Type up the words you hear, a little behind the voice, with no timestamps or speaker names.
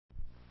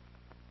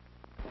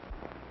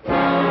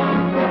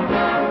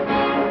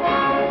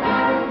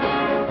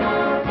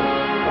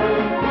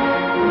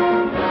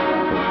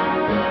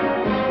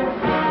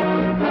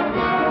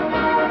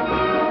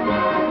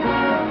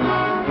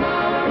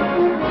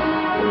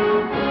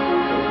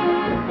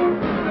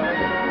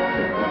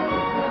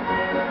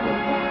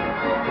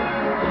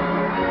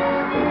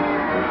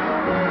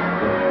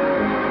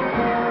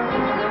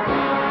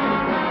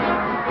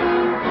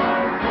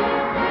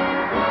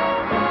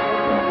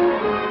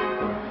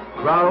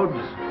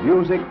Crowds,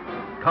 music,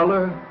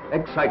 color,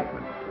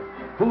 excitement.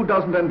 Who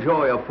doesn't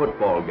enjoy a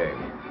football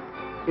game?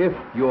 If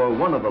you're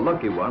one of the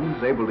lucky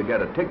ones able to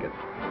get a ticket.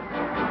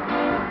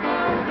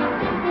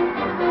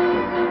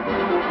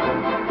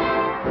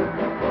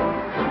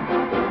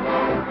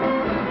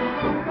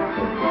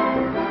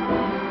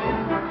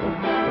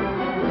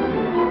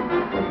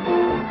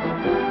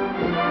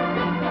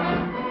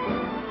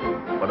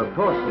 But of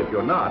course, if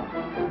you're not,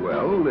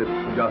 well,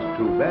 it's just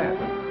too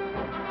bad.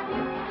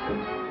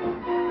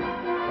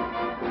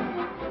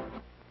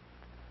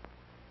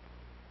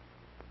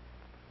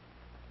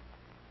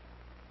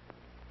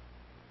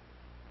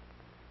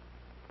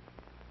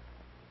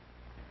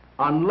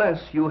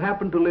 Unless you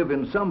happen to live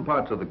in some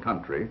parts of the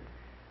country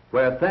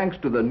where, thanks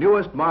to the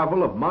newest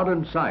marvel of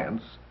modern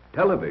science,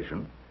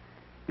 television,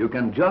 you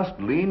can just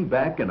lean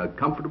back in a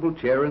comfortable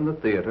chair in the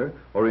theater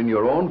or in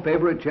your own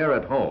favorite chair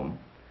at home,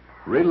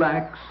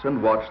 relax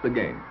and watch the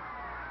game.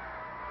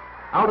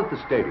 Out at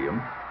the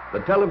stadium, the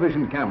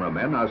television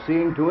cameramen are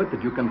seeing to it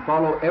that you can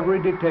follow every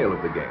detail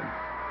of the game.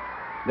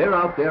 They're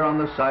out there on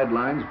the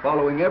sidelines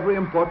following every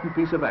important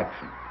piece of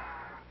action.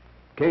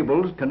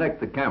 Cables connect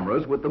the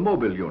cameras with the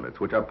mobile units,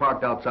 which are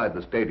parked outside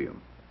the stadium.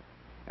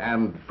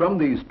 And from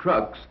these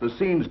trucks, the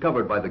scenes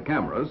covered by the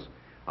cameras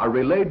are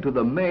relayed to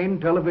the main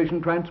television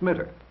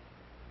transmitter.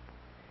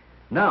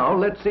 Now,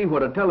 let's see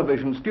what a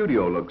television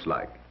studio looks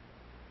like.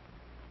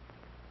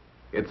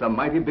 It's a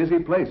mighty busy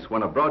place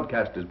when a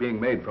broadcast is being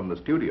made from the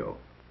studio.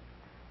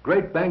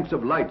 Great banks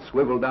of light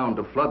swivel down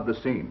to flood the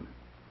scene.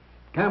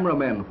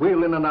 Cameramen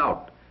wheel in and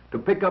out to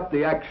pick up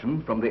the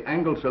action from the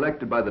angle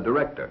selected by the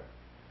director.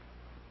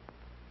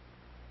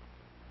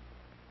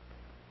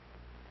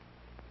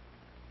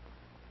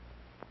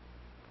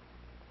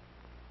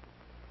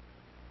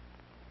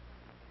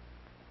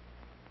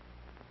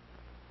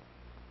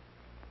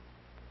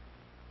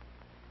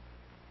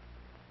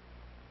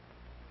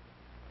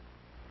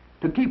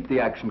 To keep the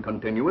action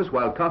continuous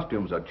while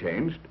costumes are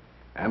changed,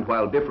 and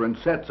while different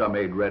sets are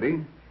made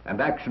ready,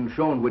 and action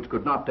shown which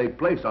could not take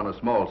place on a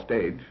small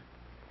stage,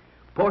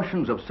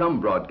 portions of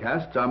some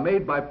broadcasts are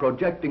made by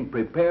projecting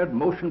prepared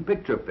motion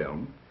picture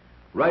film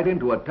right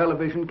into a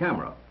television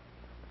camera.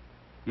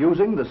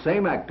 Using the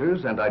same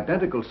actors and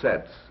identical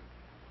sets,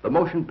 the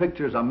motion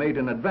pictures are made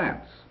in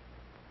advance.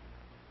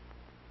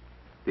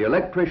 The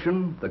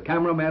electrician, the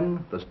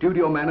cameramen, the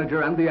studio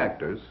manager, and the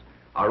actors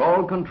are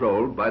all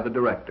controlled by the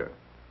director.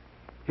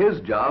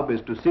 His job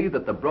is to see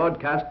that the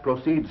broadcast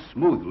proceeds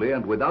smoothly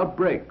and without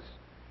breaks,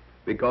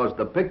 because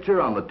the picture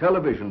on the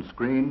television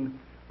screen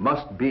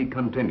must be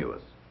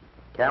continuous.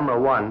 Camera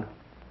 1,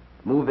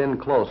 move in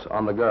close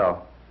on the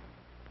girl.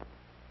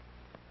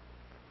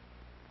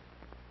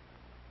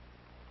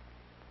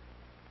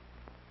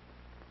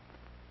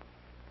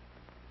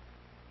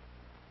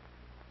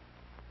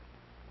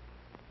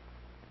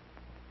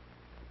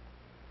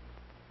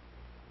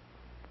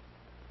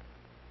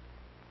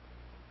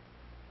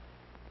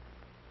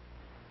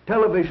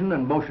 Television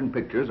and motion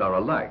pictures are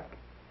alike,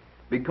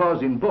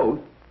 because in both,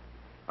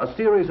 a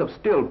series of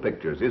still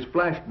pictures is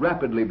flashed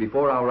rapidly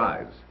before our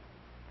eyes,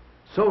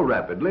 so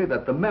rapidly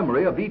that the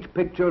memory of each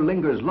picture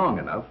lingers long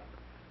enough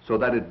so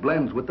that it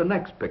blends with the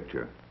next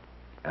picture,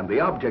 and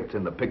the objects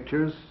in the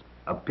pictures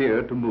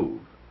appear to move.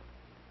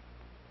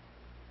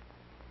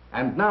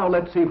 And now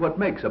let's see what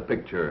makes a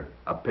picture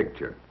a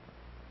picture.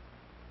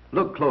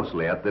 Look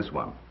closely at this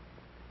one.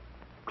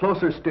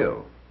 Closer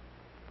still.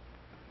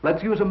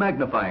 Let's use a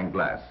magnifying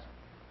glass.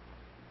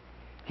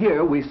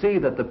 Here we see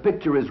that the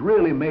picture is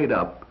really made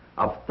up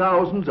of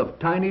thousands of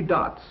tiny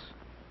dots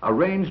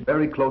arranged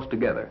very close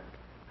together.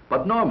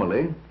 But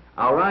normally,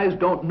 our eyes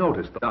don't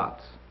notice the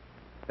dots,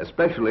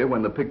 especially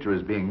when the picture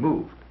is being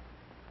moved.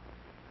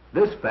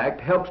 This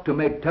fact helps to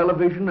make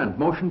television and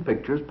motion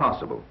pictures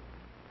possible.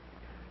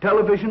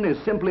 Television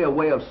is simply a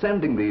way of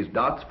sending these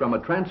dots from a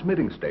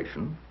transmitting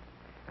station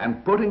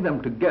and putting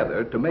them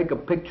together to make a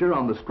picture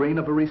on the screen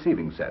of a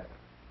receiving set.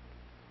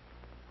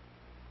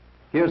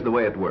 Here's the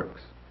way it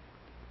works.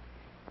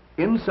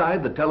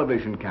 Inside the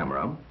television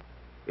camera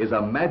is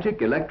a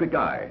magic electric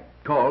eye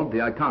called the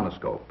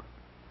iconoscope,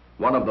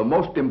 one of the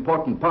most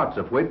important parts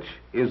of which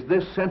is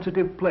this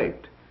sensitive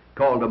plate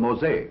called a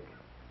mosaic.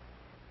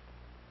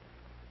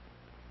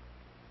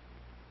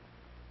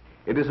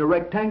 It is a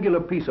rectangular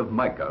piece of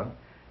mica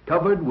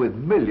covered with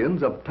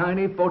millions of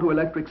tiny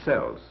photoelectric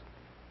cells,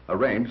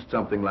 arranged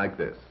something like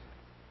this.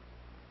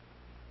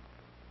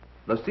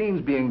 The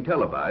scenes being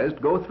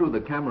televised go through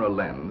the camera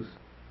lens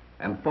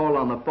and fall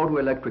on the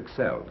photoelectric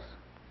cells.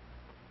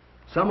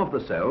 Some of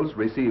the cells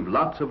receive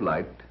lots of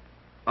light,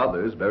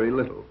 others very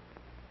little.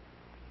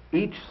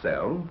 Each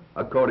cell,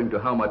 according to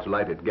how much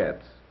light it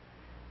gets,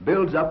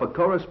 builds up a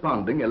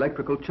corresponding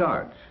electrical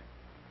charge.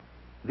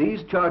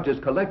 These charges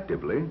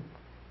collectively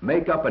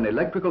make up an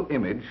electrical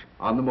image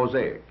on the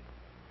mosaic.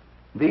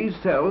 These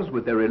cells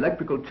with their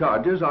electrical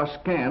charges are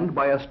scanned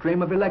by a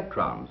stream of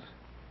electrons.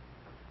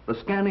 The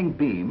scanning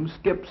beam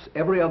skips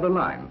every other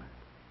line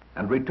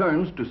and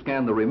returns to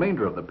scan the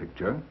remainder of the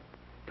picture,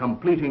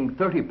 completing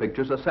 30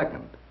 pictures a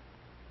second.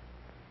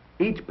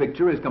 Each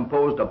picture is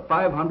composed of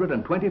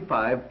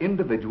 525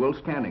 individual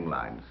scanning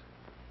lines.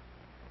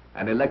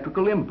 An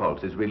electrical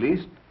impulse is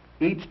released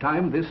each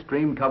time this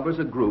stream covers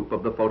a group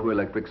of the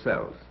photoelectric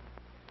cells.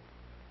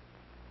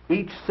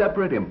 Each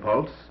separate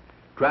impulse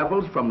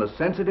travels from the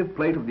sensitive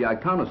plate of the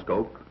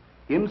iconoscope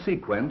in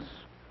sequence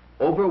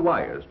over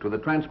wires to the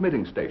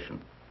transmitting station,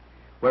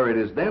 where it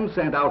is then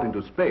sent out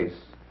into space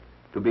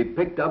to be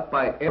picked up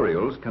by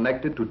aerials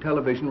connected to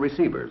television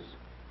receivers.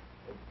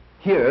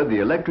 Here, the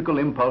electrical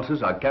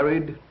impulses are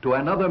carried to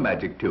another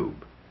magic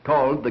tube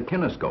called the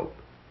kinescope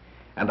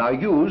and are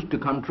used to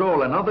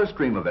control another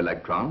stream of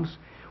electrons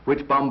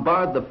which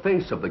bombard the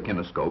face of the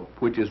kinescope,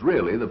 which is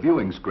really the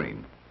viewing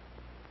screen.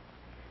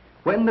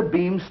 When the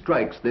beam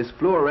strikes this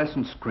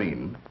fluorescent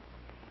screen,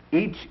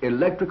 each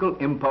electrical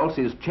impulse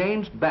is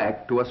changed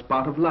back to a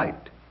spot of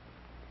light.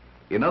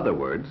 In other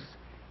words,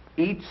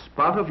 each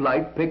spot of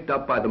light picked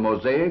up by the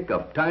mosaic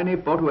of tiny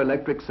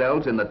photoelectric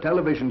cells in the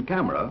television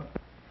camera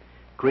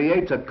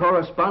creates a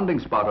corresponding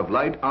spot of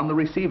light on the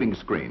receiving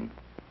screen.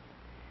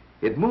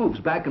 It moves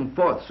back and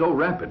forth so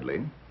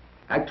rapidly,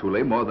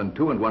 actually more than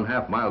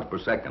 2.5 miles per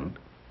second,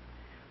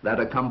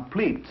 that a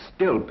complete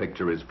still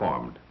picture is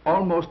formed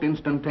almost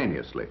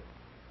instantaneously.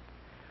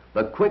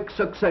 The quick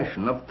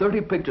succession of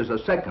 30 pictures a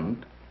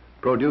second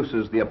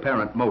produces the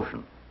apparent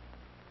motion.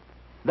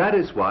 That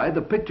is why the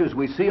pictures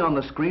we see on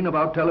the screen of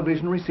our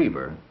television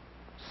receiver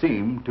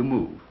seem to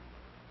move.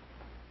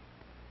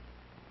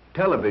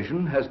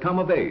 Television has come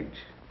of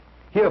age.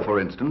 Here, for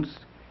instance,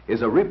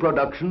 is a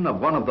reproduction of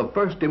one of the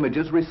first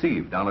images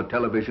received on a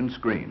television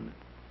screen.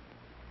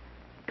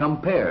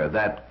 Compare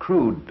that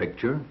crude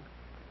picture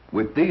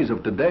with these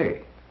of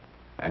today,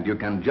 and you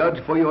can judge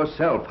for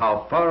yourself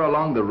how far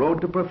along the road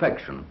to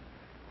perfection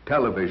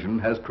television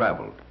has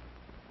traveled.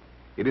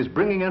 It is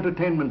bringing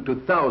entertainment to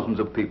thousands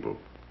of people.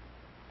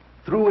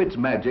 Through its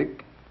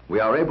magic, we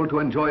are able to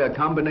enjoy a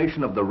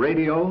combination of the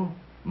radio,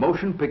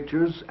 motion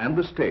pictures, and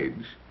the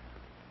stage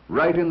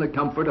right in the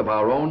comfort of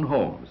our own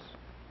homes,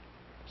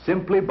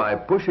 simply by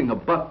pushing a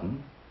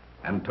button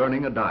and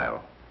turning a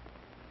dial.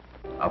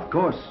 Of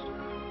course,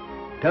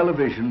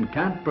 television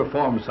can't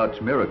perform such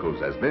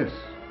miracles as this,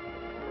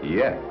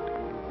 yet.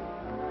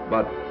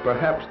 But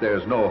perhaps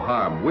there's no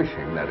harm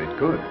wishing that it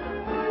could.